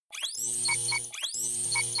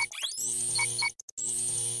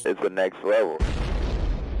it's the next level.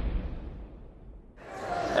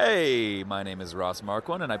 Hey, my name is Ross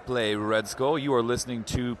Marquand, and I play Red Skull. You are listening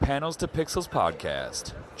to Panels to Pixels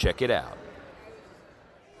podcast. Check it out.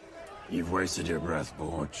 You've wasted your breath,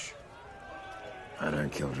 Borch. I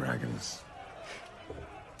don't kill dragons.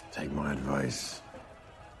 Take my advice.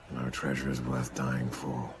 No treasure is worth dying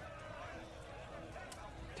for.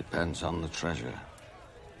 Depends on the treasure.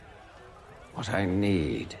 What I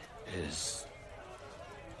need is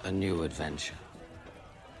a new adventure.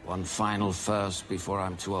 One final first before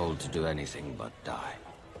I'm too old to do anything but die.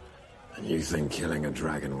 And you think killing a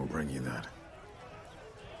dragon will bring you that?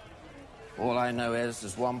 All I know is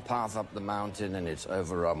there's one path up the mountain and it's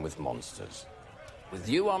overrun with monsters. With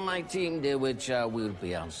you on my team, dear Witcher, we'll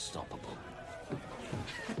be unstoppable.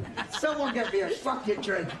 Someone get me a fucking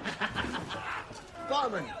drink.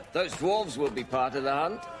 Barman. Those dwarves will be part of the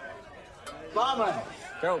hunt. Barman.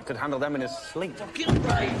 Geralt could handle them in his sleep. Fucking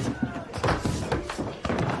right.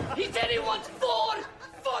 He said he wants 4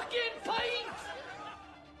 fucking pints!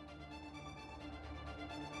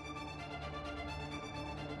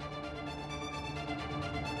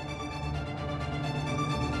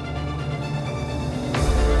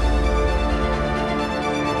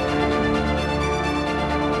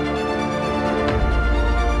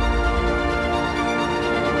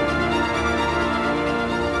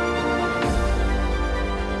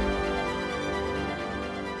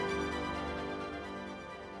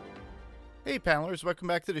 Hey, panelers, welcome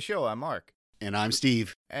back to the show. I'm Mark. And I'm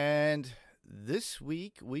Steve. And this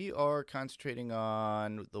week we are concentrating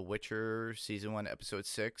on The Witcher Season 1, Episode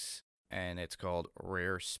 6, and it's called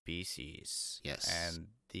Rare Species. Yes. And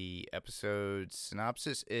the episode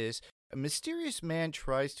synopsis is, a mysterious man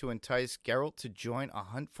tries to entice Geralt to join a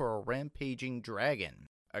hunt for a rampaging dragon,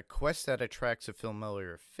 a quest that attracts a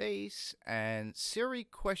familiar face, and Ciri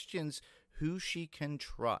questions who she can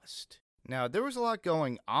trust. Now, there was a lot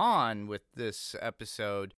going on with this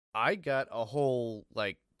episode. I got a whole,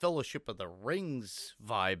 Fellowship of the Rings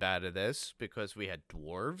vibe out of this because we had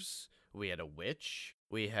dwarves, we had a witch,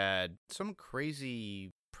 we had some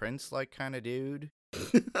crazy prince-like kind of dude.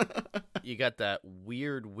 You got that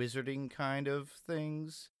weird wizarding kind of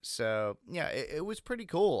things. So, yeah, it was pretty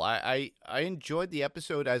cool. I enjoyed the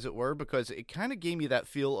episode, as it were, because it kind of gave me that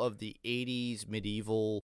feel of the 80s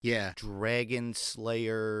medieval Dragon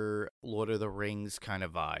Slayer, Lord of the Rings kind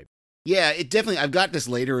of vibe. Yeah, it definitely, I've got this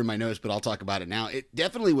later in my notes, but I'll talk about it now. It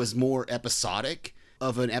definitely was more episodic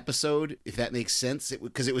of an episode, if that makes sense,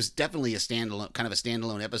 because it was definitely a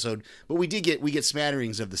standalone episode, but we get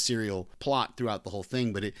smatterings of the serial plot throughout the whole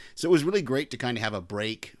thing. So it was really great to kind of have a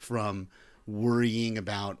break from worrying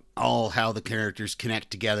about how the characters connect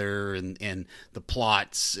together and the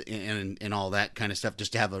plots and all that kind of stuff,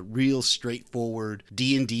 just to have a real straightforward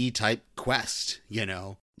D&D type quest, you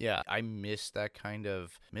know? Yeah, I miss that kind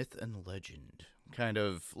of myth and legend kind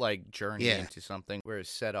of journey into something where it's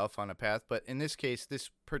set off on a path. But in this case, this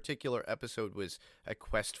particular episode was a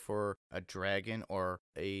quest for a dragon, or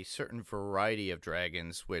a certain variety of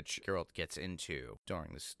dragons, which Geralt gets into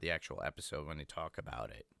during the actual episode when they talk about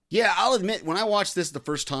it. Yeah, I'll admit, when I watched this the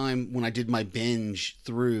first time, when I did my binge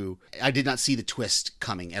through, I did not see the twist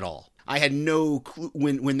coming at all. I had no clue.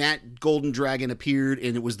 When that golden dragon appeared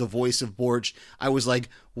and it was the voice of Borch, I was like,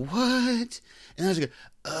 what? And I was like,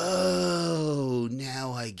 oh,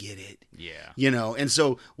 now I get it. Yeah. You know, and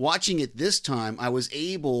so watching it this time, I was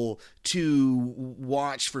able to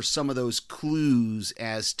watch for some of those clues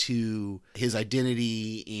as to his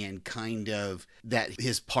identity and kind of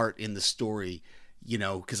his part in the story. You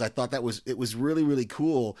know, because I thought it was really, really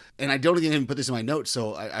cool. And I don't even put this in my notes,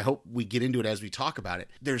 so I hope we get into it as we talk about it.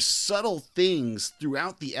 There's subtle things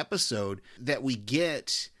throughout the episode that we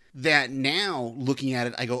get that now, looking at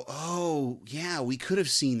it, I go, oh, yeah, we could have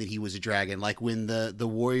seen that he was a dragon. Like when the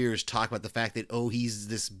warriors talk about the fact that, he's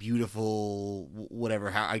this beautiful,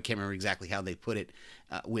 whatever, I can't remember exactly how they put it,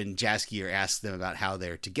 when Jaskier asks them about how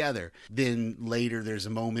they're together. Then later there's a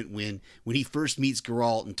moment when he first meets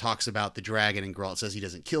Geralt and talks about the dragon, and Geralt says he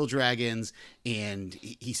doesn't kill dragons, and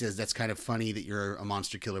he says that's kind of funny that you're a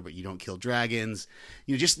monster killer but you don't kill dragons.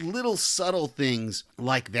 You know, just little subtle things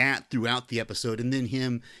like that throughout the episode, and then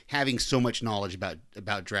him having so much knowledge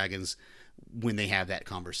about dragons when they have that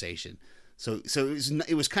conversation. So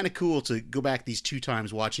it was kind of cool to go back these 2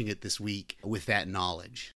 times watching it this week with that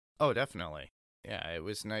knowledge. Oh, definitely. Yeah, it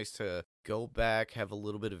was nice to go back, have a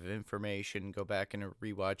little bit of information, go back and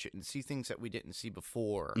rewatch it and see things that we didn't see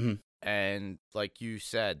before. Mm-hmm. And like you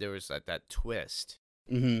said, there was that twist.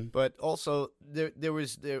 Mm-hmm. But also there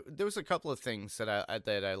was a couple of things that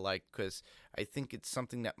I liked, because I think it's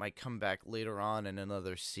something that might come back later on in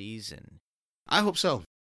another season. I hope so.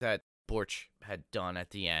 that Borch had done at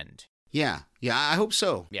the end. Yeah, I hope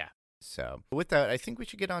so. Yeah. So with that, I think we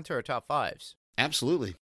should get on to our top fives.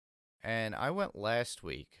 Absolutely. And I went last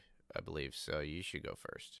week, I believe, so you should go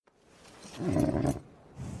first.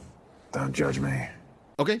 Don't judge me.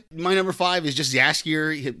 Okay, my number 5 is just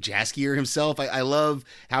Jaskier himself. I love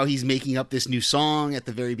how he's making up this new song at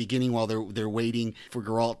the very beginning while they're waiting for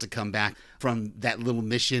Geralt to come back from that little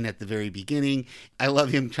mission at the very beginning. I love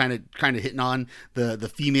him kind of hitting on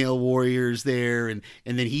the female warriors there, and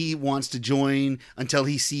then he wants to join until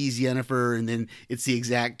he sees Yennefer, and then it's the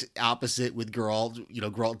exact opposite with Geralt.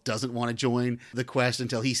 Geralt doesn't want to join the quest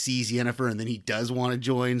until he sees Yennefer, and then he does want to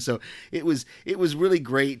join. So it was really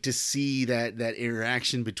great to see that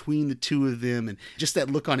interaction between the two of them, and just that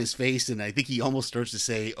look on his face. And I think he almost starts to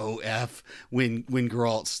say "OF" when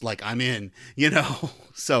Geralt's like, "I'm in,"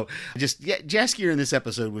 So just Jaskier in this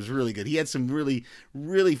episode was really good. He had some really,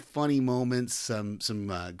 really funny moments,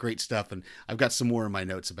 some great stuff, and I've got some more in my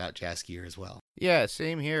notes about Jaskier as well. Yeah,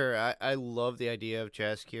 same here. I love the idea of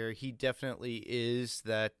Jaskier. He definitely is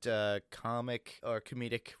that comic or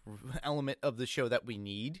comedic element of the show that we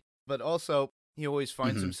need, but also he always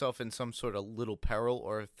finds himself in some sort of little peril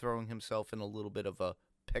or throwing himself in a little bit of a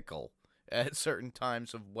pickle at certain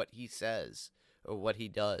times of what he says or what he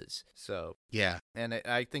does. So yeah, and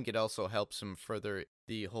I think it also helps him further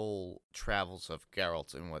the whole travels of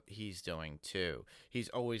Geralt and what he's doing too. He's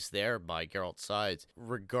always there by Geralt's side,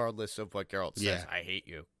 regardless of what Geralt says. Yeah. I hate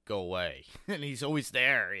you. Go away. And he's always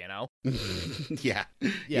there, Yeah.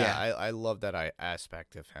 I love that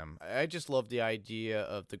aspect of him. I just love the idea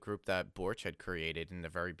of the group that Borch had created in the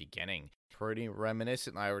very beginning. Pretty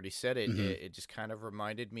reminiscent, I already said it. It just kind of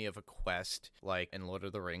reminded me of a quest. Like in Lord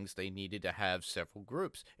of the Rings, they needed to have several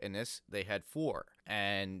groups. In this, they had 4.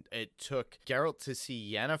 And it took Geralt to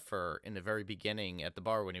see Yennefer in the very beginning at the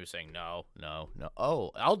bar when he was saying, no. Oh,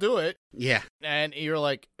 I'll do it. Yeah. And you're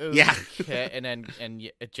like, okay. Yeah. and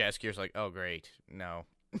Jaskier's like, oh, great. No.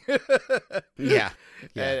 Yeah.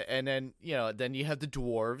 And then, then you have the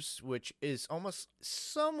dwarves, which is almost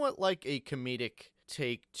somewhat like a comedic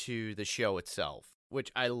take to the show itself,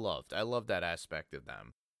 which I loved. I love that aspect of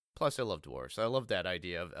them. Plus, I love dwarves. I love that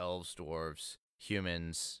idea of elves, dwarves,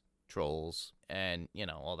 humans, trolls, and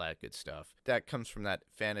all that good stuff that comes from that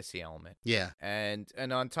fantasy element. Yeah. And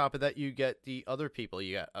on top of that, you get the other people.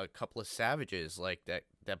 You got a couple of savages like that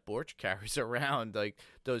Borch carries around, like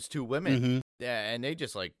those 2 women. Yeah, and they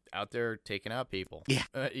just like out there taking out people. Yeah.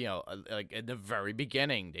 Like in the very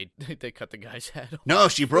beginning, they cut the guy's head off. No,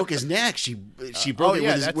 she broke his neck. She broke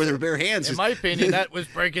it with her bare hands. In my opinion, that was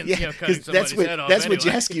breaking. Cutting that's somebody's head off. That's what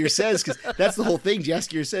Jaskier says, because that's the whole thing.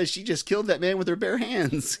 Jaskier says she just killed that man with her bare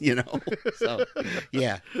hands. So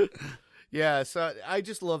yeah. Yeah, so I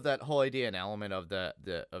just love that whole idea and element of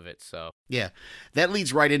of it. So yeah, that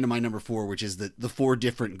leads right into my number 4, which is the 4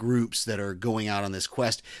 different groups that are going out on this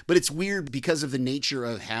quest. But it's weird because of the nature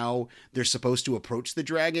of how they're supposed to approach the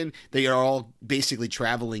dragon. They are all basically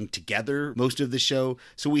traveling together most of the show.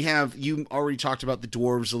 So you already talked about the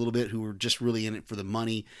dwarves a little bit, who were just really in it for the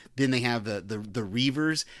money. Then they have the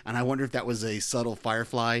Reavers, and I wonder if that was a subtle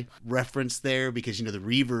Firefly reference there, because the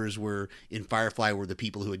Reavers were in Firefly were the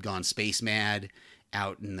people who had gone space mad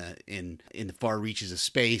out in the far reaches of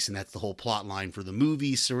space, and that's the whole plot line for the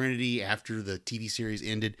movie Serenity after the TV series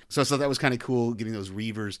ended. So I thought that was kind of cool, getting those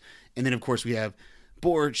Reavers. And then of course we have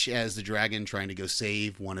Borch as the dragon trying to go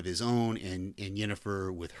save one of his own, and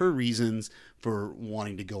Yennefer with her reasons for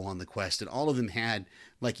wanting to go on the quest. And all of them had,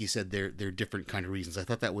 like you said, their different kind of reasons. I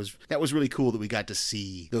thought that was really cool that we got to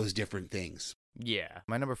see those different things. Yeah.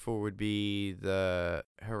 My number 4 would be the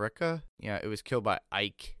Hereka. Yeah, it was killed by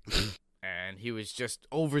Ike. And he was just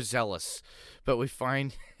overzealous. But we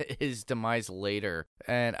find his demise later.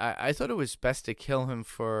 And I thought it was best to kill him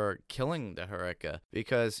for killing the Hereka.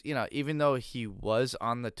 Because, even though he was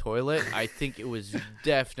on the toilet, I think it was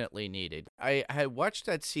definitely needed. I had watched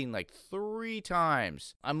that scene like 3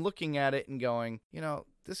 times. I'm looking at it and going,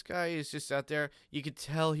 this guy is just out there. You could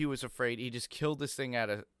tell he was afraid. He just killed this thing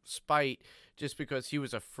out of spite just because he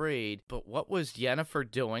was afraid. But what was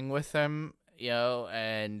Yennefer doing with him?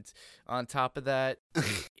 And on top of that,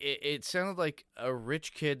 it sounded like a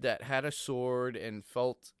rich kid that had a sword and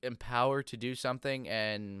felt empowered to do something,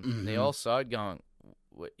 and they all saw it going,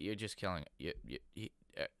 what, you're just killing it.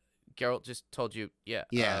 Geralt just told you, yeah.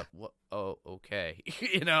 Yeah. Oh, okay.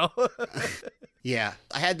 Yeah,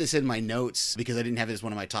 I had this in my notes because I didn't have it as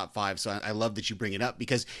one of my top 5, so I love that you bring it up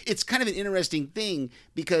because it's kind of an interesting thing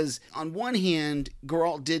because on one hand,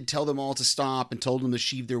 Geralt did tell them all to stop and told them to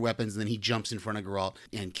sheathe their weapons, and then he jumps in front of Geralt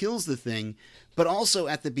and kills the thing. But also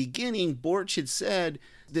at the beginning, Borch had said,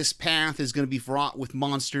 this path is going to be fraught with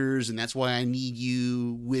monsters, and that's why I need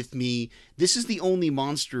you with me. This is the only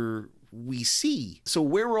monster we see. So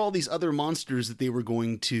where were all these other monsters that they were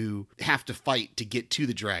going to have to fight to get to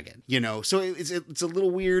the dragon? You know, so it's a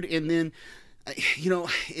little weird. And then, you know,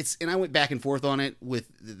 and I went back and forth on it with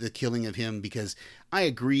the killing of him because I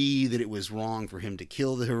agree that it was wrong for him to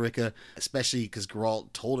kill the Herica, especially because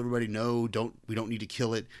Geralt told everybody, no, we don't need to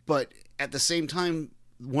kill it. But at the same time,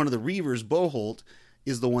 one of the Reavers, Boholt,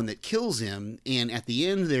 is the one that kills him. And at the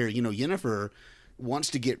end there, you know, Yennefer wants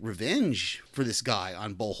to get revenge for this guy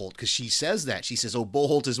on Boholt because she says that. She says, oh,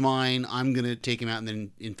 Boholt is mine. I'm going to take him out. And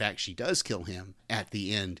then, in fact, she does kill him at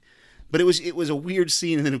the end. But it was a weird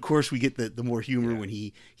scene. And then, of course, we get the more humor when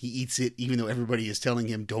he eats it, even though everybody is telling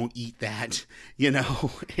him, don't eat that, you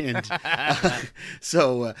know. And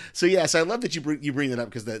so I love that you bring that up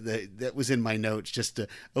because that was in my notes, just a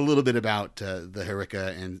little bit about the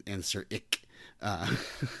Herica and Sir Ick.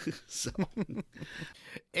 So...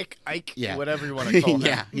 Ike, yeah. Whatever you want to call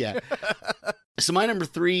him. Yeah. So my number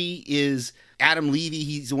 3 is Adam Levy.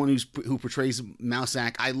 He's the one who portrays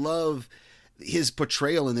Mousak. I love his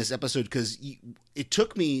portrayal in this episode because it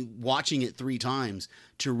took me watching it 3 times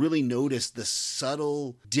to really notice the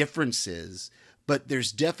subtle differences. But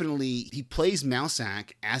there's definitely, he plays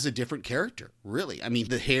Mousak as a different character, really. I mean,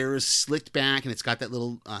 the hair is slicked back and it's got that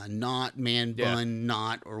little bun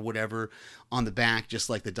knot or whatever on the back, just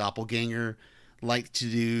like the doppelganger like to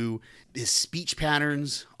do. His speech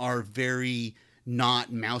patterns are very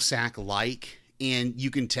not Mousak-like. And you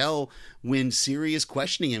can tell when Ciri is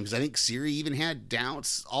questioning him, because I think Ciri even had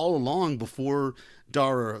doubts all along before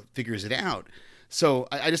Dara figures it out. So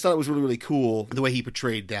I just thought it was really, really cool the way he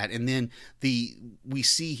portrayed that. And then we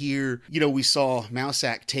see here, you know, we saw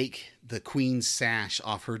Mousak take the queen's sash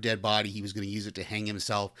off her dead body. He was going to use it to hang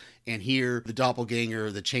himself. And here the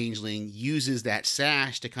doppelganger, the changeling, uses that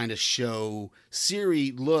sash to kind of show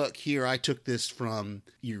Ciri, look, here, I took this from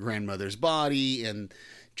your grandmother's body and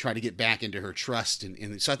try to get back into her trust.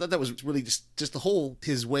 And so I thought that was really just the whole,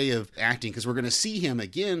 his way of acting, because we're going to see him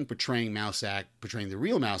again portraying the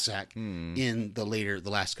real Mousak in the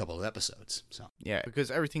last couple of episodes. So yeah, because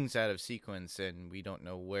everything's out of sequence and we don't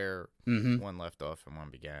know where one left off and one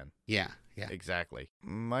began. Yeah. Exactly.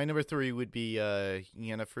 My number 3 would be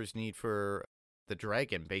Yennefer's need for the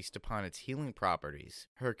dragon based upon its healing properties,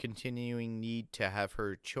 her continuing need to have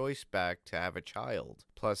her choice back to have a child,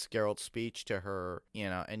 plus Geralt's speech to her, you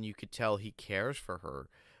know, and you could tell he cares for her.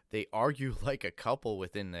 They argue like a couple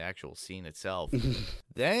within the actual scene itself.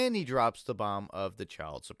 Then he drops the bomb of the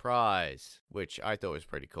child surprise, which I thought was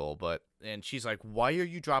pretty cool. And she's like, why are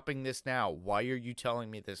you dropping this now? Why are you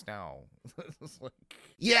telling me this now?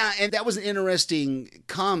 Yeah, and that was an interesting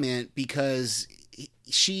comment because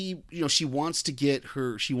she wants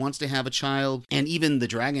to have a child. And even the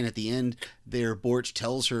dragon at the end there, Borch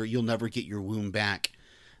tells her, you'll never get your womb back.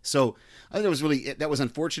 So I think that was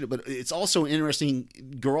unfortunate, but it's also interesting.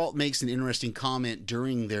 Geralt makes an interesting comment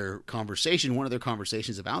during their conversation, one of their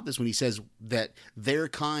conversations about this, when he says that their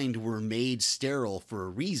kind were made sterile for a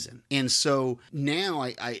reason. And so now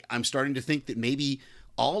I'm starting to think that maybe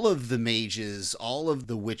all of the mages, all of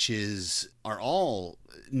the witches are all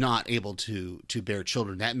not able to bear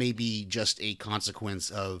children. That may be just a consequence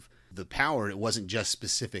of the power. It wasn't just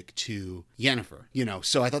specific to Yennefer, you know.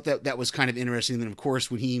 So I thought that was kind of interesting. And then, of course,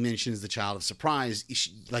 when he mentions the child of surprise,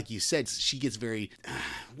 like you said, she gets very,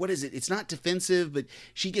 what is it? It's not defensive, but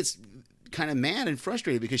she gets kind of mad and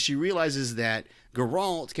frustrated because she realizes that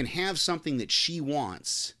Geralt can have something that she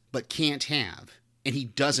wants but can't have, and he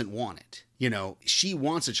doesn't want it. You know, she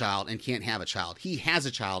wants a child and can't have a child. He has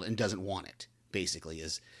a child and doesn't want it, basically,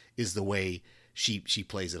 is the way she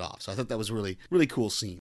plays it off. So I thought that was a really, really cool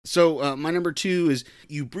scene. So my number 2 is,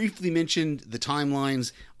 you briefly mentioned the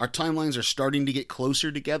timelines. Our timelines are starting to get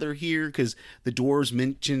closer together here because the dwarves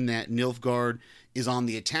mention that Nilfgaard is on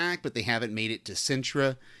the attack, but they haven't made it to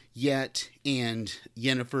Cintra yet. And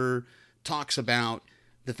Yennefer talks about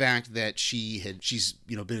the fact that she's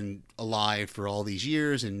been alive for all these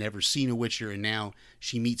years and never seen a Witcher, and now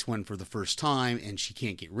she meets one for the first time and she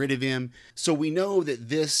can't get rid of him. So we know that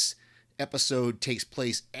this episode takes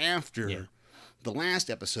place after the last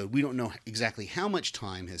episode. We don't know exactly how much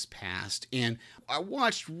time has passed, and I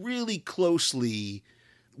watched really closely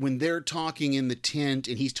when they're talking in the tent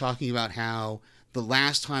and he's talking about how the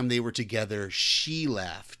last time they were together she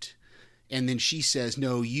left And then she says,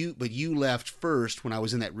 no, you left first when I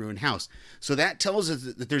was in that ruined house. So that tells us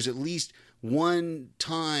that there's at least one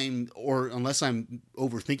time, or unless I'm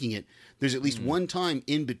overthinking it, there's at least one time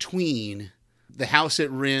in between the house at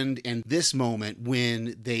Rend and this moment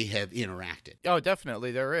when they have interacted. Oh,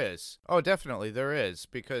 definitely there is. Oh, definitely there is,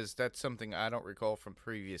 because that's something I don't recall from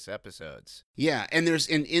previous episodes. Yeah, and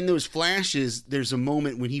in those flashes, there's a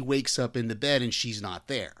moment when he wakes up in the bed and she's not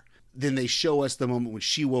there. Then they show us the moment when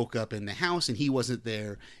she woke up in the house and he wasn't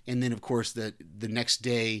there. And then, of course, the next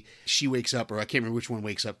day she wakes up, or I can't remember which one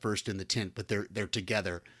wakes up first in the tent, but they're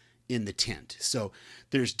together in the tent. So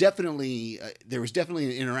there was definitely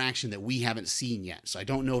an interaction that we haven't seen yet. So I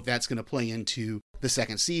don't know if that's going to play into the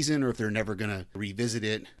second season or if they're never going to revisit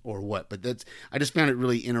it or what. But I just found it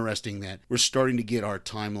really interesting that we're starting to get our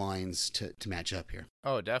timelines to match up here.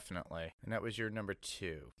 Oh, definitely. And that was your number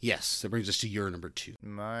 2. Yes, that brings us to your number 2.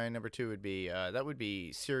 My number 2 would be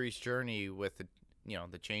Ciri's journey with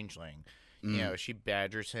the changeling. You know, she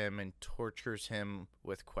badgers him and tortures him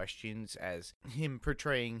with questions, as him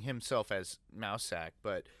portraying himself as Mousesack,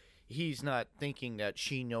 but he's not thinking that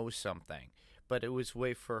she knows something. But it was a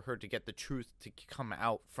way for her to get the truth to come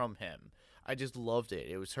out from him. I just loved it.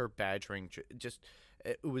 It was her badgering.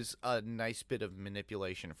 It was a nice bit of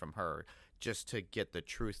manipulation from her just to get the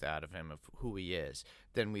truth out of him of who he is.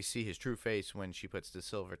 Then we see his true face when she puts the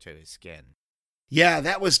silver to his skin. Yeah,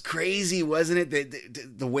 that was crazy, wasn't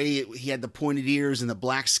it? The way he had the pointed ears and the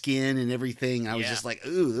black skin and everything. I was just like,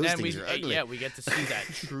 ooh, those things are ugly. Yeah, we get to see that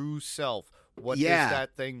true self. What does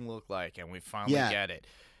that thing look like? And we finally get it.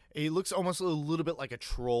 He looks almost a little bit like a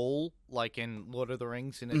troll, like in Lord of the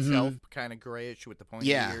Rings in itself, kind of grayish with the pointed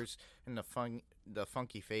ears and the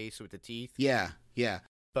funky face with the teeth. Yeah.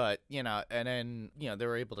 But, and then, they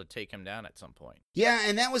were able to take him down at some point. Yeah,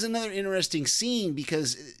 and that was another interesting scene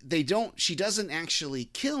because she doesn't actually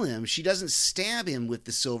kill him. She doesn't stab him with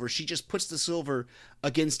the silver. She just puts the silver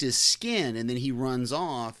against his skin and then he runs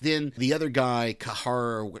off. Then the other guy,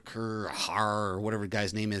 Kahar, or whatever the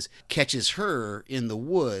guy's name is, catches her in the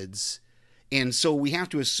woods. And so we have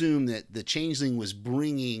to assume that the changeling was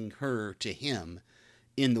bringing her to him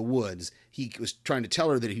in the woods. He was trying to tell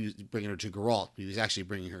her that he was bringing her to Geralt, but he was actually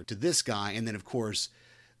bringing her to this guy. And then, of course,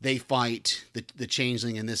 they fight, the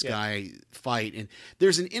changeling and this guy fight. And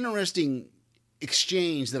there's an interesting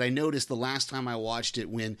exchange that I noticed the last time I watched it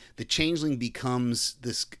when the changeling becomes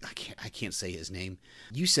this, I can't say his name.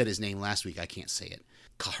 You said his name last week. I can't say it.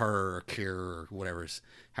 Kahar or Kir or whatever,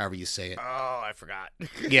 however you say it. Oh, I forgot.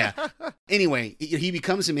 Yeah. Anyway, he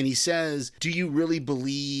becomes him and he says, do you really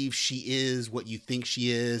believe she is what you think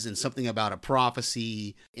she is? And something about a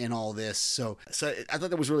prophecy and all this. So I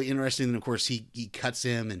thought that was really interesting. And of course, he cuts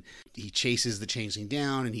him and he chases the changeling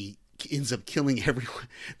down and he ends up killing everyone.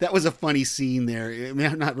 That was a funny scene there. I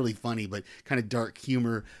mean, not really funny, but kind of dark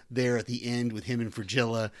humor there at the end with him and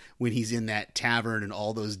Frigilla when he's in that tavern and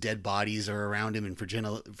all those dead bodies are around him and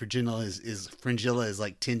Frigilla is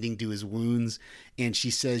like tending to his wounds. And she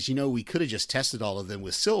says, we could have just tested all of them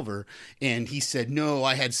with silver. And he said, no,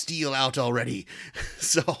 I had steel out already.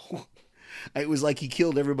 So it was like he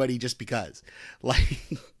killed everybody just because.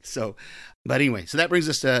 But anyway, so that brings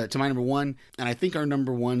us to my number 1. And I think our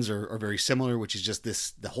number 1s are very similar, which is just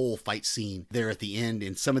the whole fight scene there at the end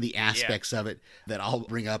and some of the aspects of it that I'll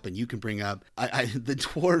bring up and you can bring up. The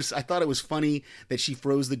dwarves, I thought it was funny that she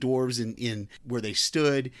froze the dwarves in where they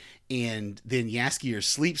stood. And then Jaskier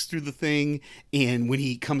sleeps through the thing. And when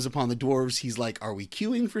he comes upon the dwarves, he's like, are we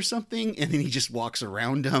queuing for something? And then he just walks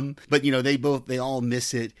around them. But, they all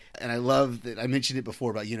miss it. And I love that I mentioned it before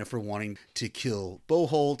about Yennefer wanting to kill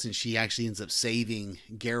Boholt. And she actually ends up saving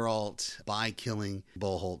Geralt by killing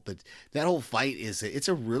Boholt. But that whole fight it's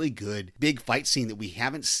a really good big fight scene that we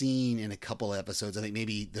haven't seen in a couple episodes. I think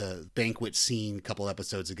maybe the banquet scene a couple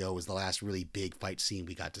episodes ago was the last really big fight scene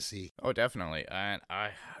we got to see. Oh, definitely. And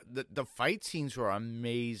the fight scenes were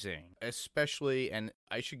amazing, especially, and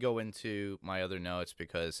I should go into my other notes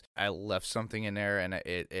because I left something in there and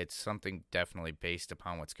it's something definitely based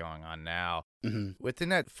upon what's going on now. Mm-hmm. Within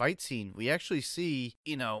that fight scene, we actually see,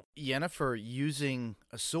 Yennefer using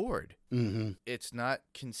a sword. Mm-hmm. It's not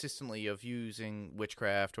consistently of using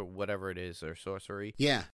witchcraft or whatever it is, or sorcery.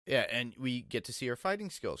 Yeah. Yeah, and we get to see her fighting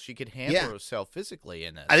skills. She could handle herself physically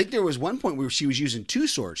in this. I think there was one point where she was using 2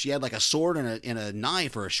 swords. She had like a sword and a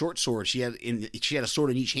knife or a short sword. She had a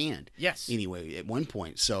sword in each hand. Yes. Anyway, at one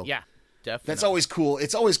point. So yeah. Definitely. That's always cool.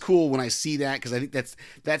 It's always cool when I see that because I think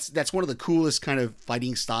that's one of the coolest kind of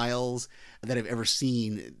fighting styles that I've ever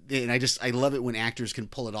seen, and I love it when actors can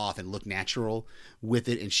pull it off and look natural with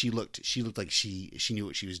it. And she looked like she knew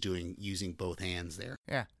what she was doing using both hands there.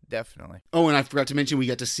 Yeah, definitely. Oh, and I forgot to mention we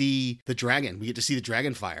got to see the dragon. We get to see the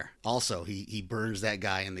dragon fire. Also, he burns that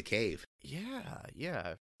guy in the cave.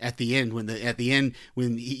 Yeah. At the end, when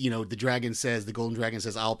he, the dragon says, the golden dragon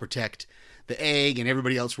says, "I'll protect the egg," and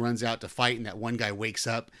everybody else runs out to fight, and that one guy wakes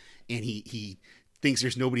up and he thinks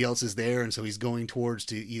there's nobody else is there, and so he's going towards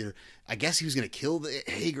to either, I guess he was going to kill the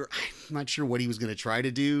egg, or I'm not sure what he was going to try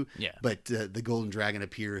to do. Yeah. But the golden dragon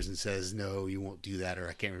appears and says, "No, you won't do that," or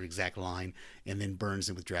I can't remember the exact line, and then burns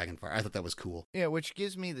him with dragon fire. I thought that was cool. Yeah, which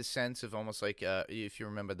gives me the sense of almost like if you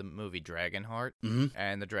remember the movie Dragonheart,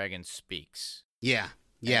 and the dragon speaks. Yeah.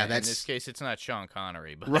 Yeah, and that's in this case. It's not Sean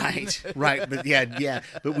Connery, but right. But yeah.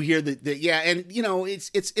 But we hear that, and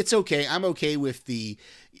it's okay. I'm okay with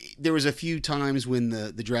there was a few times when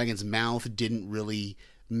the dragon's mouth didn't really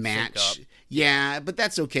match. Yeah, but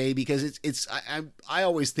that's okay because I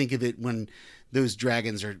always think of it when those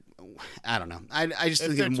dragons are, I don't know. I just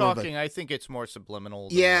think they're of more talking. I think it's more subliminal.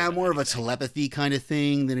 Yeah, more of a telepathy kind of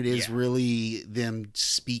thing than it is really them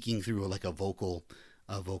speaking through like a vocal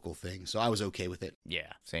thing. So I was okay with it.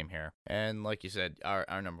 Yeah, same here. And like you said,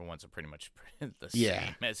 our number ones are pretty much the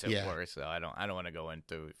same as it were. So I don't want to go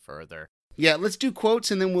into it further. Yeah, let's do quotes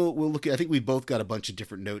and then we'll look at, I think we both got a bunch of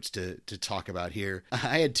different notes to talk about here.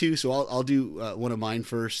 I had two, so I'll do one of mine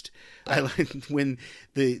first. When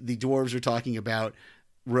the dwarves are talking about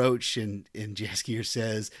Roach and Jaskier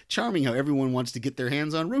says, "Charming how everyone wants to get their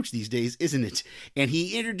hands on Roach these days, isn't it?" And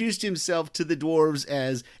he introduced himself to the dwarves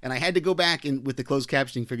as, and I had to go back and with the closed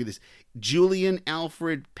captioning figure this, Julian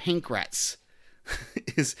Alfred Pankratz.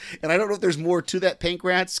 And I don't know if there's more to that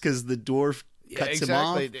Pankratz because the dwarf cuts him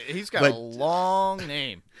off. He's got a long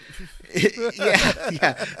name.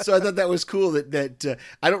 yeah. So I thought that was cool that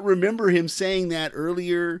I don't remember him saying that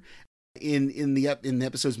earlier in the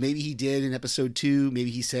episodes. Maybe he did in episode 2.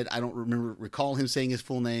 Maybe he said, I don't recall him saying his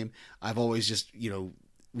full name. I've always just,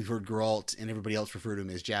 we've heard Geralt and everybody else refer to him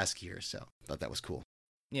as Jaskier. So I thought that was cool.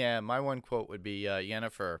 Yeah, my one quote would be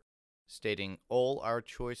Yennefer stating, "All our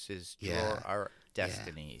choices draw our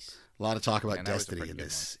destinies." A lot of talk about destiny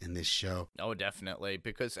in this show. Oh, definitely,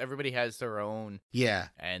 because everybody has their own. Yeah.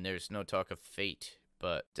 And there's no talk of fate,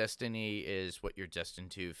 but destiny is what you're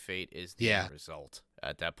destined to. Fate is the end result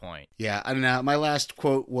at that point. Yeah, I don't know. My last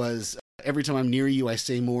quote was, "Every time I'm near you, I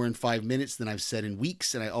say more in 5 minutes than I've said in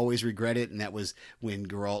weeks, and I always regret it." And that was when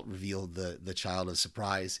Geralt revealed the child of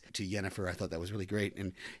surprise to Yennefer. I thought that was really great.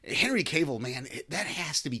 And Henry Cavill, man, that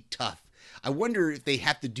has to be tough. I wonder if they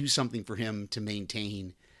have to do something for him to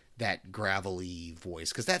maintain that gravelly voice,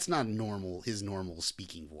 because that's not his normal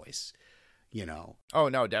speaking voice, Oh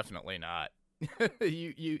no, definitely not.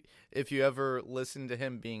 If you ever listen to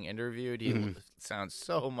him being interviewed, he sounds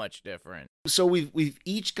so much different. So we've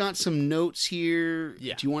each got some notes here.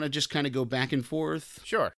 Yeah. Do you want to just kind of go back and forth?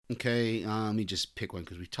 Sure. Okay, let me just pick one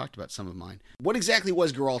because we talked about some of mine. What exactly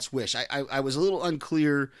was Geralt's wish? I was a little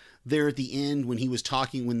unclear there at the end when he was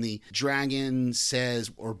talking, when the dragon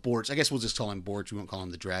says, or Borch, I guess we'll just call him Borch, we won't call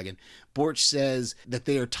him the dragon. Borch says that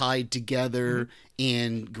they are tied together,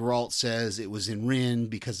 and Geralt says it was in Rin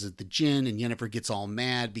because of the djinn, and Yennefer gets all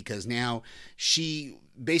mad because now she,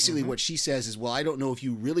 basically what she says is, well, I don't know if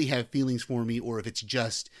you really have feelings for me or if it's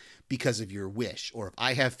just because of your wish, or if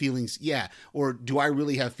I have feelings, or do I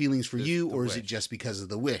really have feelings for you, or is it just because of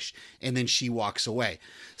the wish? And then she walks away.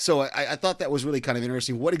 So I thought that was really kind of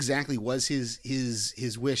interesting. What exactly was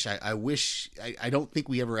his wish? I don't think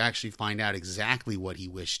we ever actually find out exactly what he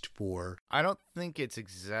wished for. I don't think it's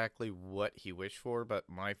exactly what he wished for, but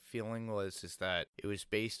my feeling is that it was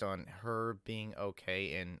based on her being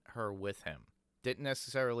okay and her with him. Didn't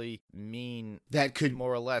necessarily mean that could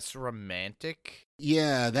more or less romantic.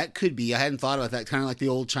 Yeah, that could be. I hadn't thought about that. Kind of like the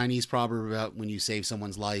old Chinese proverb about when you save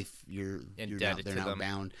someone's life, they're now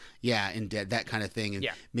bound. Yeah, in debt, that kind of thing. And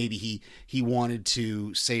maybe he wanted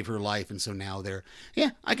to save her life, and so now they're. Yeah,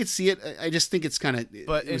 I could see it. I just think it's kind of.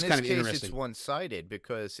 But in this case, it's one-sided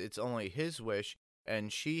because it's only his wish,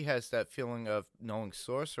 and she has that feeling of knowing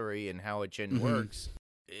sorcery and how a djinn works.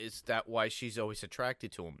 Is that why she's always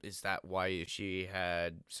attracted to him? Is that why she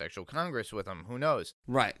had sexual congress with him? Who knows?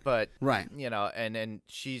 Right. But, and then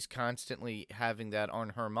she's constantly having that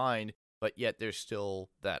on her mind, but yet there's still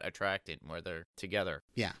that attraction where they're together.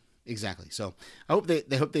 Yeah, exactly. So I hope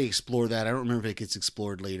they explore that. I don't remember if it gets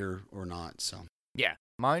explored later or not. So yeah.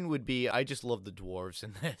 Mine would be, I just love the dwarves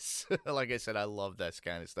in this. Like I said, I love this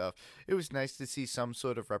kind of stuff. It was nice to see some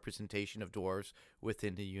sort of representation of dwarves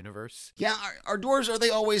within the universe. Yeah, are dwarves, are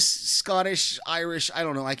they always Scottish, Irish? I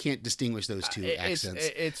don't know. I can't distinguish those two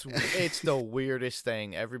accents. It's the weirdest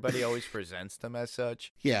thing. Everybody always presents them as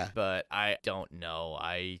such. Yeah. But I don't know.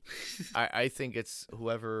 I think it's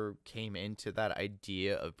whoever came into that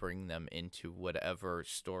idea of bringing them into whatever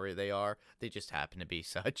story they are. They just happen to be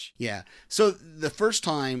such. Yeah. So the first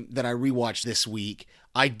time that I rewatched this week,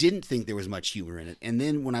 I didn't think there was much humor in it. And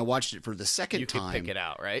then when I watched it for the second time... You could pick it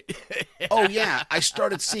out, right? Oh, yeah. I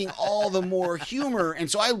started seeing all the more humor.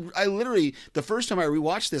 And so I literally, the first time I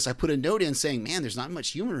rewatched this, I put a note in saying, man, there's not much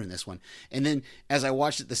humor in this one. And then as I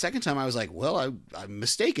watched it the second time, I was like, well, I'm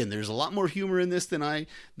mistaken. There's a lot more humor in this than I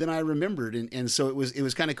remembered. And so it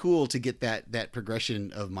was kind of cool to get that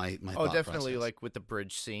progression of my thought definitely, process. like with the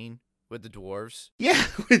bridge scene with the dwarves. Yeah.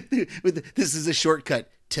 This is a shortcut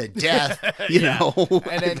to death, you know.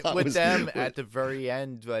 And then with them at the very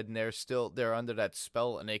end, when they're under that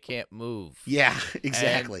spell and they can't move. Yeah,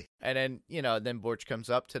 exactly. And then, then Borch comes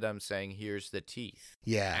up to them saying, here's the teeth.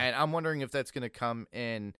 Yeah. And I'm wondering if that's going to come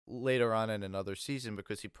in later on in another season,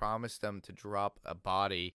 because he promised them to drop a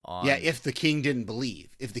body on. Yeah, if the king didn't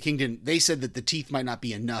believe. If the king didn't, they said that the teeth might not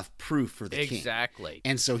be enough proof for the king. Exactly.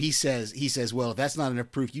 And so he says, well, if that's not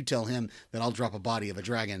enough proof, you tell him that I'll drop a body of a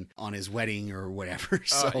dragon on his wedding or whatever.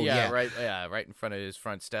 So right in front of his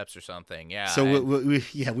front steps or something. Yeah. So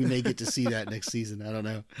we may get to see that next season. I don't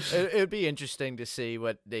know. It'd be interesting to see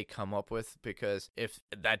what they come up with, because if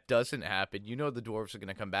that doesn't happen, the dwarves are going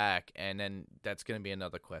to come back, and then that's going to be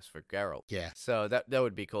another quest for Geralt. Yeah. So that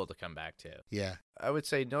would be cool to come back to. Yeah. I would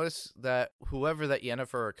say notice that whoever that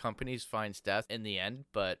Yennefer accompanies finds death in the end,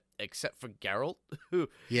 but except for Geralt,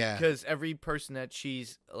 Yeah. Because every person that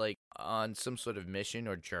she's like on some sort of mission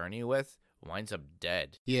or journey with winds up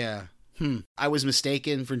dead. Yeah. I was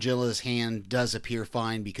mistaken. Fringilla's hand does appear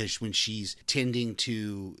fine, because when she's tending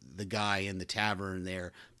to the guy in the tavern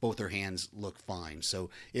there, both her hands look fine.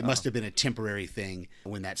 So it must have been a temporary thing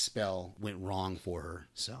when that spell went wrong for her.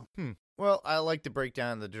 So. Well, I like to break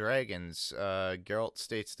down the dragons. Geralt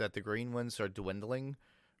states that the green ones are dwindling.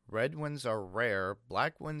 Red ones are rare,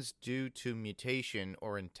 black ones due to mutation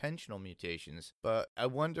or intentional mutations, but I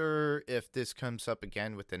wonder if this comes up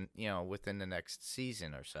again within the next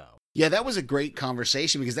season or so. Yeah, that was a great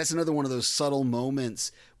conversation, because that's another one of those subtle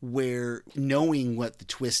moments where, knowing what the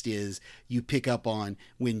twist is, you pick up on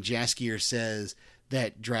when Jaskier says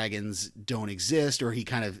that dragons don't exist, or he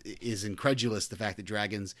kind of is incredulous the fact that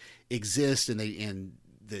dragons exist, and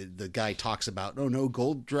the guy talks about, oh no,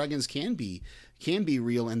 gold dragons can be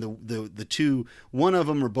real, and the two, one of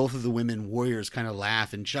them or both of the women warriors, kind of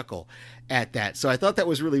laugh and chuckle at that. So I thought that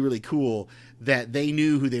was really, really cool that they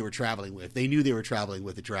knew who they were traveling with. They knew they were traveling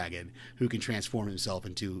with a dragon who can transform himself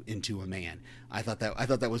into a man. I thought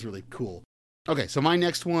that was really cool. Okay, so my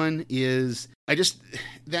next one is,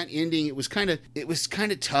 that ending, it was kind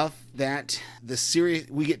of tough that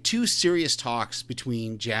we get two serious talks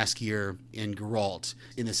between Jaskier and Geralt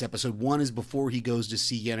in this episode. One is before he goes to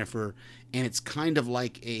see Yennefer, and it's kind of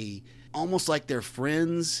like almost like they're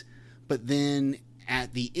friends, but then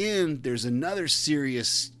at the end, there's another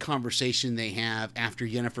serious conversation they have after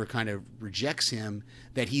Yennefer kind of rejects him,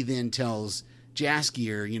 that he then tells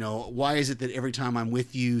Jaskier, why is it that every time I'm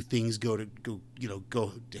with you, things go to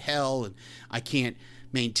hell, and I can't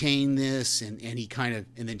maintain this, and then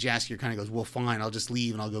Jaskier kind of goes, well, fine, I'll just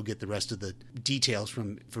leave and I'll go get the rest of the details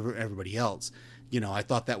for everybody else. I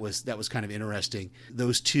thought that was kind of interesting.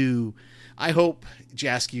 Those two, I hope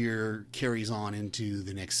Jaskier carries on into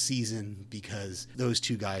the next season, because those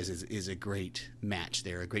two guys is a great match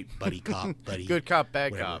there, a great buddy cop, buddy. Good cop,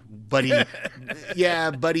 bad whatever. cop. Buddy,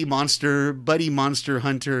 yeah, buddy monster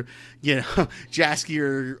hunter.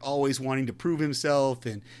 Jaskier always wanting to prove himself,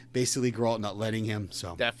 and basically Geralt not letting him.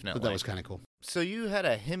 So definitely, that was kind of cool. So you had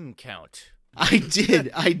a hymn count. I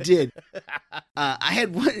did. I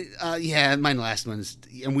had one. My last one's,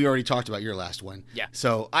 and we already talked about your last one. Yeah.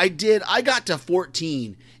 So I got to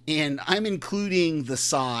 14, and I'm including the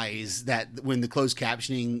sighs that when the closed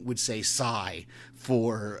captioning would say sigh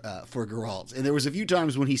for Geralt. And there was a few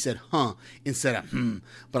times when he said huh instead of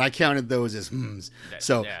but I counted those as hms.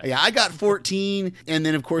 So yeah, I got 14, and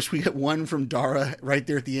then of course we got one from Dara right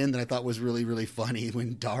there at the end that I thought was really, really funny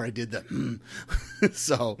when Dara did the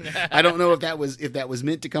So I don't know if that was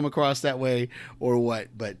meant to come across that way or what,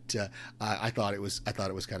 but I thought it was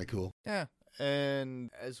kind of cool. Yeah.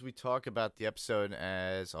 And as we talk about the episode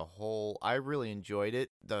as a whole, I really enjoyed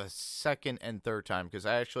it the second and third time, because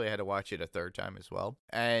I actually had to watch it a third time as well.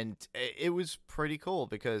 And it was pretty cool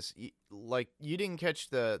because, like, you didn't catch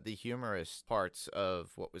the humorous parts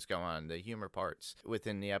of what was going on, the humor parts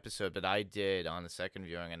within the episode, but I did on the second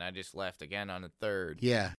viewing, and I just laughed again on the third.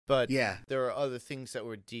 Yeah. But Yeah. there are other things that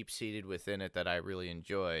were deep-seated within it that I really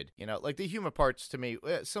enjoyed. You know, like the humor parts to me,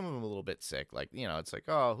 some of them a little bit sick. Like, you know, it's like,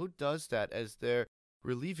 oh, who does that as they're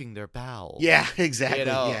relieving their bowels? Yeah, exactly. You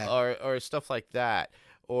know, yeah. or stuff like that.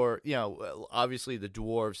 Or, you know, obviously the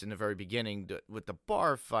dwarves in the very beginning with the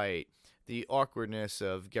bar fight, the awkwardness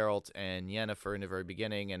of Geralt and Yennefer in the very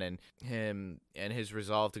beginning, and then him and his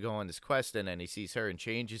resolve to go on this quest, and then he sees her and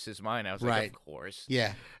changes his mind. I was like, of course.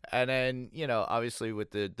 Yeah. And then, you know, obviously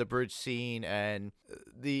with the bridge scene and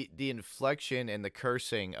the inflection and the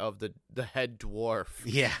cursing of the head dwarf.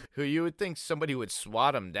 Yeah. Who you would think somebody would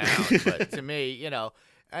swat him down. But to me, you know,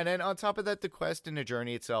 and then on top of that, the quest and the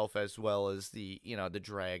journey itself, as well as the, you know, the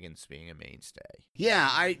dragons being a mainstay. Yeah,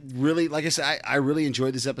 I really, like I said, I really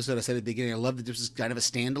enjoyed this episode. I said at the beginning, I love that this was kind of a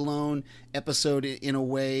standalone episode in a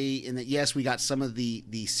way, in that, yes, we got some of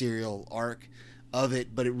the serial arc of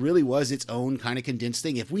it, but it really was its own kind of condensed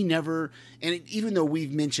thing. If we never, even though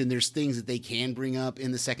we've mentioned there's things that they can bring up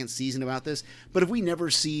in the second season about this, but if we never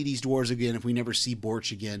see these dwarves again, if we never see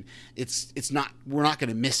Borch again, we're not going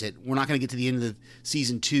to miss it. We're not going to get to the end of the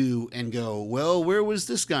season 2 and go, well, where was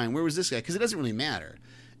this guy and where was this guy? Because it doesn't really matter.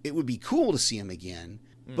 It would be cool to see him again,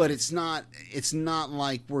 but it's not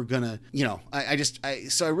like we're gonna, you know,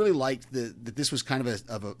 so I really liked that this was kind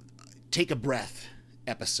of a take a breath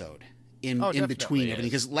episode in between everything,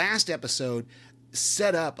 because last episode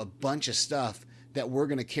set up a bunch of stuff that we're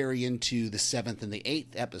going to carry into the 7th and the 8th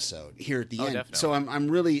episode here at the end. Definitely. So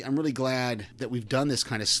I'm really glad that we've done this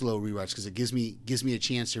kind of slow rewatch, because it gives me a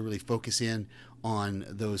chance to really focus in on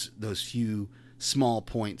those few small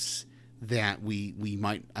points that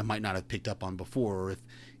I might not have picked up on before, or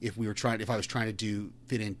if I was trying to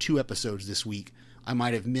fit in 2 episodes this week, I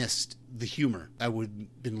might have missed the humor. I would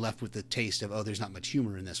have been left with the taste of, there's not much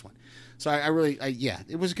humor in this one. So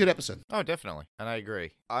it was a good episode. Oh, definitely. And I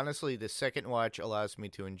agree. Honestly, the second watch allows me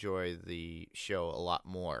to enjoy the show a lot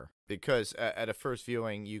more, because at a first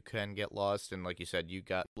viewing, you can get lost. And like you said, you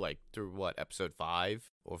got like through episode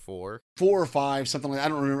 5 or 4? 4 or 5, something like that. I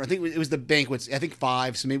don't remember. I think it was the banquets. I think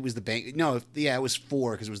 5. So maybe it was the banquet. No, it was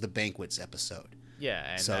 4, because it was the banquets episode.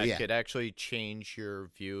 Yeah, and that could actually change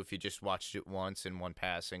your view if you just watched it once in one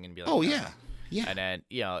passing and be like, oh, yeah. Yeah. And then,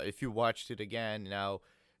 you know, if you watched it again, now,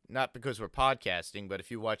 not because we're podcasting, but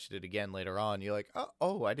if you watched it again later on, you're like,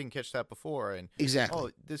 oh, I didn't catch that before. And exactly.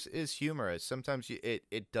 Oh, this is humorous. Sometimes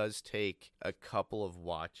it does take a couple of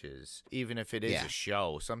watches, even if it is a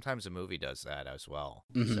show. Sometimes a movie does that as well.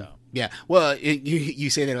 Mm-hmm. So yeah, well,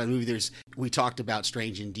 you say that about the movie. We talked about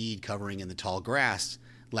Strange Indeed covering In the Tall Grass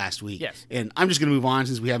last week. Yes. And I'm just going to move on,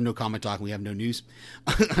 since we have no comic talk and we have no news.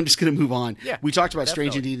 I'm just going to move on. Yeah, we talked about definitely.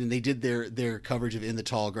 Strange Indeed, and they did their coverage of In the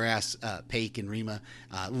Tall Grass. Paik and Rima,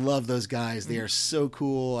 love those guys. They are so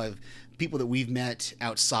cool. People that we've met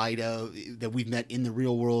that we've met in the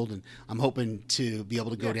real world, and I'm hoping to be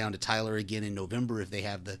able to go down to Tyler again in November if they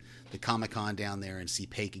have the Comic-Con down there, and see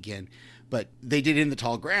Paik again. But they did In the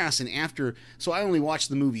Tall Grass, and so I only watched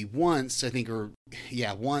the movie once, I think,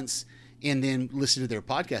 once, and then listen to their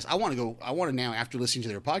podcast. I want to now, after listening to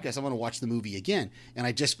their podcast, I want to watch the movie again. And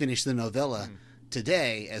I just finished the novella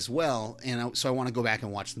today as well, and so I want to go back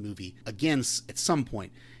and watch the movie again at some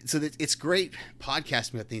point. So it's great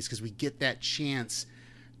podcasting about things, because we get that chance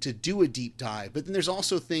to do a deep dive. But then there's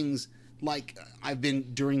also things like, I've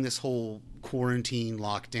been, during this whole quarantine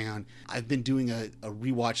lockdown, I've been doing a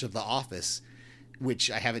rewatch of The Office,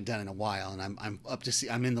 which I haven't done in a while, and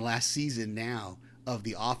I'm in the last season now of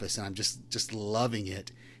The Office, and I'm just loving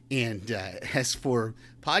it. And as for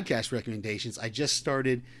podcast recommendations, I just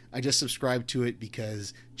subscribed to it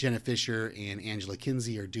because Jenna Fisher and Angela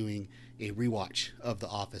Kinsey are doing a rewatch of The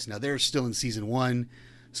Office. Now, they're still in season 1,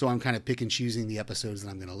 so I'm kind of pick and choosing the episodes that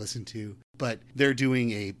I'm going to listen to. But they're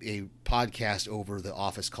doing a podcast over The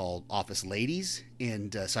Office called Office Ladies,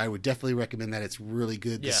 and so I would definitely recommend that. It's really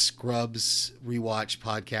good. The Scrubs rewatch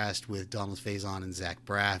podcast with Donald Faison and Zach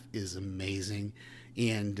Braff is amazing.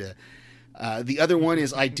 And the other one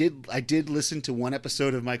is, I did listen to one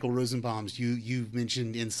episode of Michael Rosenbaum's You've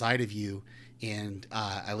mentioned Inside of You, and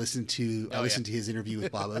I listened to his interview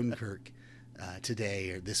with Bob Odenkirk today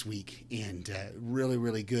or this week, and really,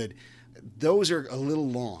 really good. Those are a little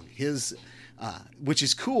long. His which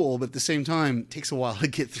is cool, but at the same time takes a while to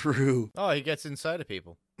get through. Oh, he gets inside of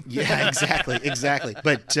people. Yeah, exactly.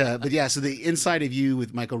 But yeah, so the Inside of You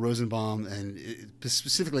with Michael Rosenbaum, and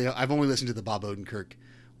specifically, I've only listened to the Bob Odenkirk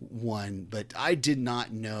one, but I did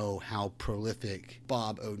not know how prolific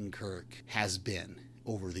Bob Odenkirk has been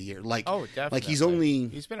over the year. Like, Oh, definitely. Like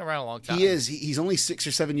he's been around a long time. He is. He's only 6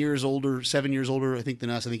 or 7 years older, I think, than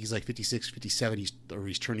us. I think he's like 56, 57. He's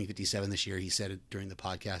turning 57 this year. He said it during the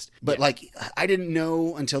podcast. But like, I didn't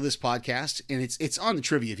know until this podcast, and it's on the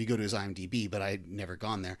trivia if you go to his IMDb, but I'd never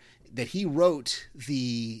gone there, that he wrote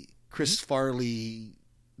the Chris Farley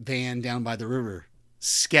Van Down by the River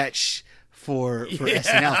sketch for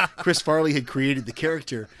SNL. Chris Farley had created the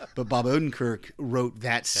character, but Bob Odenkirk wrote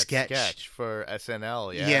that sketch for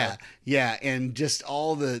SNL. Yeah, and just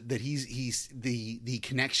all the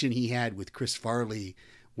connection he had with Chris Farley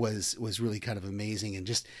was really kind of amazing, and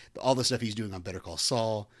just all the stuff he's doing on Better Call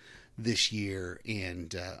Saul this year.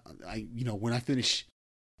 And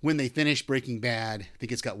when they finish Breaking Bad, I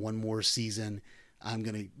think it's got one more season. I'm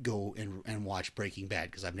gonna go and watch Breaking Bad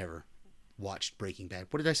because I've never watched Breaking Bad.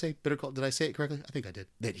 What did I say? Did I say it correctly? I think I did.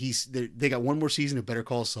 That they got one more season of Better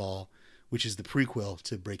Call Saul, which is the prequel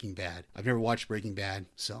to Breaking Bad. I've never watched Breaking Bad,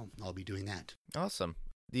 so I'll be doing that. Awesome.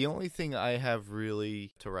 The only thing I have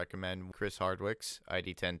really to recommend, Chris Hardwick's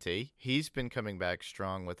ID10T. He's been coming back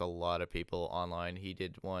strong with a lot of people online. He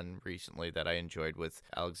did one recently that I enjoyed with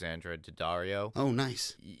Alexandra Daddario. Oh,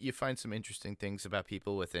 nice. You find some interesting things about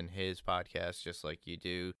people within his podcast, just like you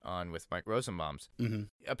do on with Mike Rosenbaum's. Mm-hmm.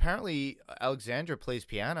 Apparently, Alexandra plays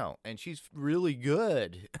piano, and she's really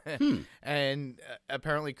good. And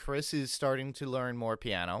apparently, Chris is starting to learn more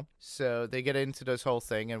piano. So they get into this whole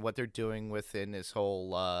thing and what they're doing within this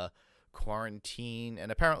whole quarantine.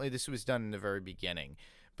 And apparently, this was done in the very beginning.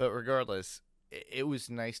 But regardless, it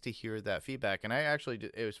was nice to hear that feedback. And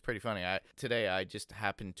it was pretty funny. Today, I just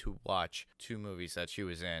happened to watch 2 movies that she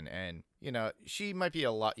was in. And, she might be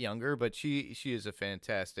a lot younger, but she is a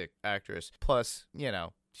fantastic actress. Plus,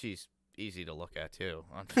 she's easy to look at, too,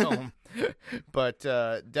 on film. But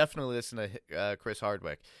definitely listen to Chris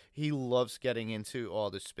Hardwick. He loves getting into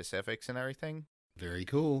all the specifics and everything. Very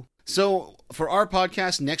cool. So for our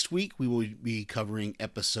podcast next week, we will be covering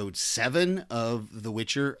episode 7 of The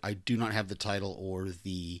Witcher. I do not have the title or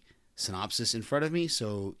the synopsis in front of me,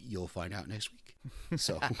 so you'll find out next week.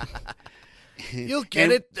 So you'll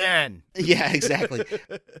get it then. Yeah, exactly.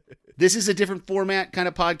 This is a different format kind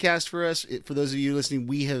of podcast for us. For those of you listening,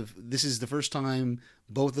 this is the first time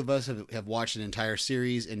both of us have watched an entire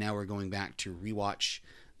series, and now we're going back to rewatch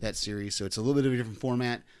that series. So it's a little bit of a different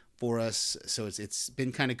format for us. So it's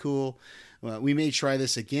been kind of cool. We may try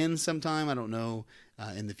this again sometime. I don't know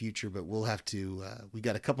in the future, but we'll have to. We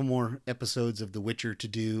got a couple more episodes of The Witcher to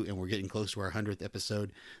do, and we're getting close to our 100th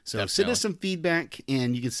episode. So Definitely. Send us some feedback,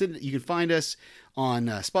 and you can find us on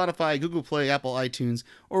Spotify, Google Play, Apple iTunes,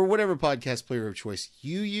 or whatever podcast player of choice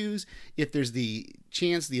you use. If there's the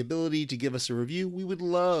chance, the ability to give us a review, we would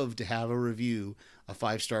love to have a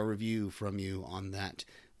 5-star review from you on that,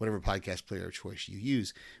 whatever podcast player of choice you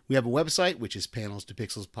use. We have a website, which is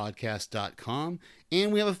panels2pixelspodcast.com,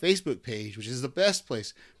 and we have a Facebook page, which is the best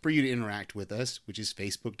place for you to interact with us, which is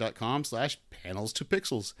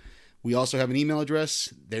facebook.com/panels2pixels. We also have an email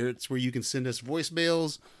address. There, it's where you can send us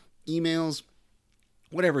voicemails, emails,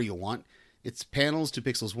 whatever you want. It's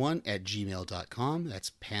panels2pixels1@gmail.com.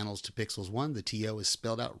 That's panels2pixels1. The TO is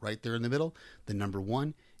spelled out right there in the middle. The number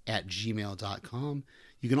 1@gmail.com.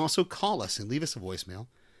 You can also call us and leave us a voicemail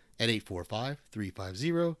at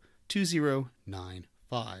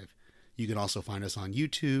 845-350-2095. You can also find us on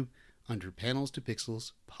YouTube under Panels to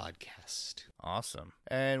Pixels Podcast. Awesome.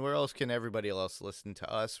 And where else can everybody else listen to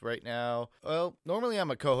us right now? Well, normally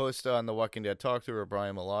I'm a co-host on The Walking Dead Talk Through, or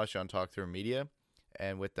Brian Malash on Talk Through Media.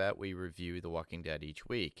 And with that, we review The Walking Dead each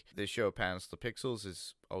week. This show, Panels to Pixels,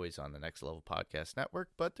 is always on the Next Level Podcast Network,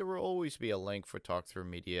 but there will always be a link for Talk Through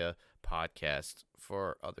Media podcast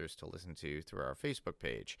for others to listen to through our Facebook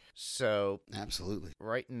page. So, absolutely.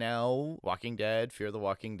 Right now, Walking Dead, Fear the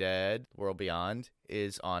Walking Dead, World Beyond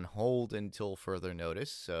is on hold until further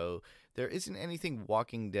notice. So there isn't anything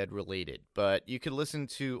Walking Dead related, but you can listen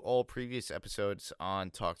to all previous episodes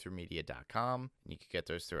on talkthroughmedia.com. You can get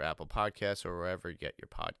those through Apple Podcasts or wherever you get your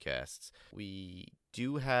podcasts. We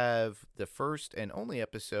do have the first and only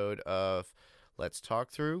episode of Let's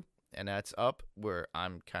Talk Through, and that's up, where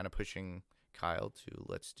I'm kind of pushing Kyle to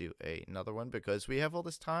let's do another one because we have all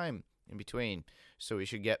this time in between, so we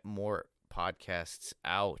should get more podcasts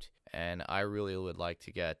out. And I really would like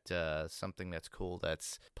to get something that's cool,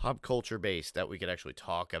 that's pop culture based, that we could actually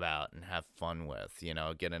talk about and have fun with,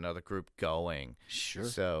 get another group going. Sure.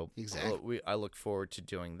 So exactly. I look forward to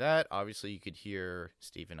doing that. Obviously, you could hear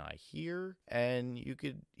Steve and I here, and you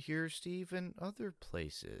could hear Steve in other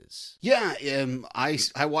places. Yeah,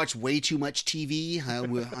 I watch way too much TV.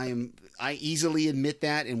 I easily admit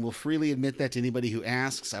that, and will freely admit that to anybody who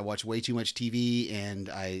asks. I watch way too much TV, and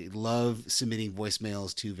I love submitting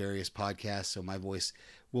voicemails to various podcasts, so my voice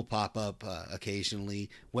will pop up occasionally.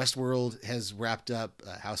 Westworld has wrapped up.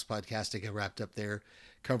 House Podcasting have wrapped up their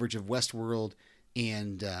coverage of Westworld,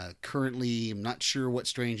 and currently I'm not sure what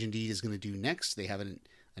Strange Indeed is going to do next. They haven't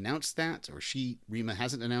announced that, or Rima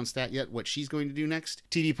hasn't announced that yet, what she's going to do next.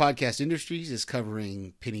 TV Podcast Industries is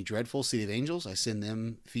covering Penny Dreadful, City of Angels. I send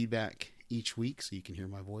them feedback each week, so you can hear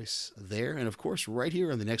my voice there. And of course, right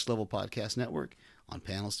here on the Next Level Podcast Network on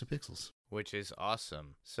Panels to Pixels. Which is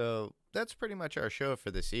awesome. So that's pretty much our show for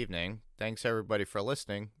this evening. Thanks everybody for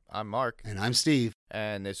listening. I'm Mark. And I'm Steve.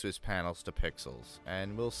 And this was Panels to Pixels.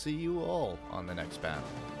 And we'll see you all on the next panel.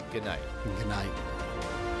 Good night. Good night.